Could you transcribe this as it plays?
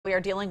We are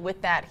dealing with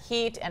that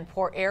heat and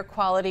poor air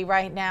quality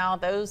right now.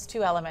 Those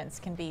two elements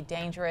can be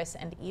dangerous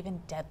and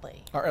even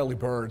deadly. Our Ellie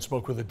Bird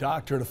spoke with a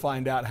doctor to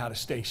find out how to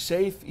stay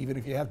safe, even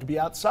if you have to be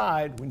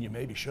outside when you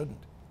maybe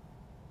shouldn't.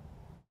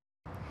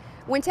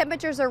 When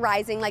temperatures are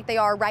rising like they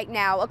are right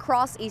now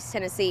across East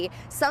Tennessee,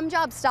 some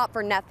jobs stop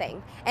for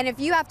nothing. And if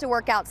you have to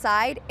work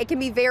outside, it can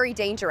be very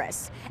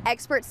dangerous.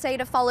 Experts say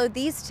to follow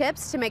these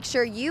tips to make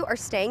sure you are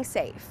staying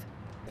safe.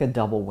 A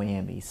double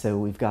whammy. So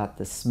we've got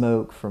the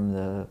smoke from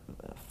the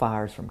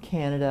fires from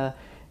Canada,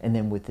 and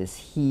then with this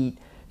heat,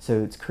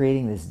 so it's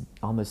creating this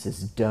almost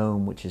this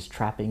dome which is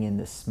trapping in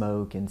the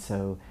smoke, and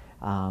so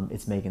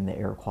it's making the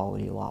air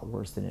quality a lot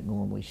worse than it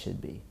normally should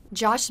be.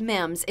 Josh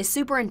Mims is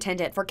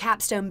superintendent for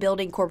Capstone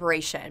Building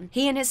Corporation.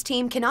 He and his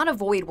team cannot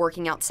avoid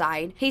working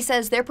outside. He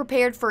says they're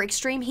prepared for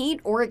extreme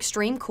heat or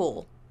extreme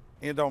cool.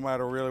 It don't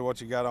matter really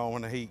what you got on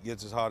when the heat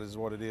gets as hot as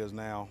what it is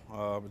now,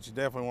 but you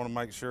definitely want to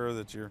make sure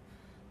that you're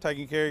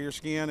taking care of your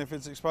skin if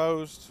it's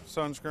exposed,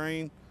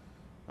 sunscreen,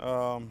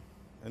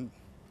 and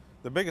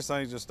the biggest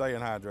thing is just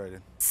staying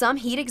hydrated. Some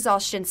heat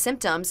exhaustion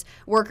symptoms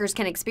workers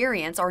can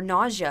experience are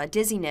nausea,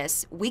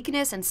 dizziness,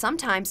 weakness, and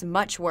sometimes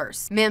much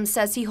worse. Mims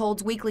says he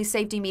holds weekly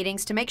safety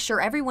meetings to make sure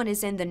everyone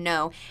is in the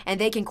know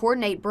and they can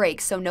coordinate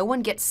breaks so no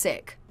one gets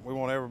sick. We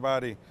want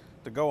everybody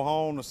to go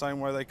home the same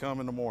way they come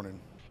in the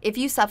morning. If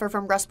you suffer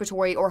from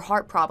respiratory or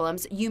heart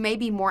problems, you may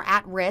be more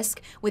at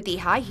risk with the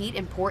high heat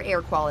and poor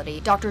air quality.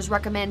 Doctors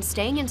recommend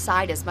staying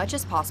inside as much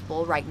as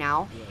possible right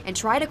now and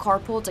try to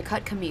carpool to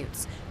cut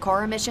commutes.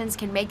 Car emissions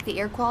can make the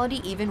air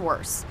quality even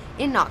worse.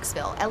 In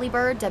Knoxville, Ellie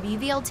Bird,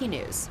 WVLT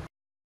News.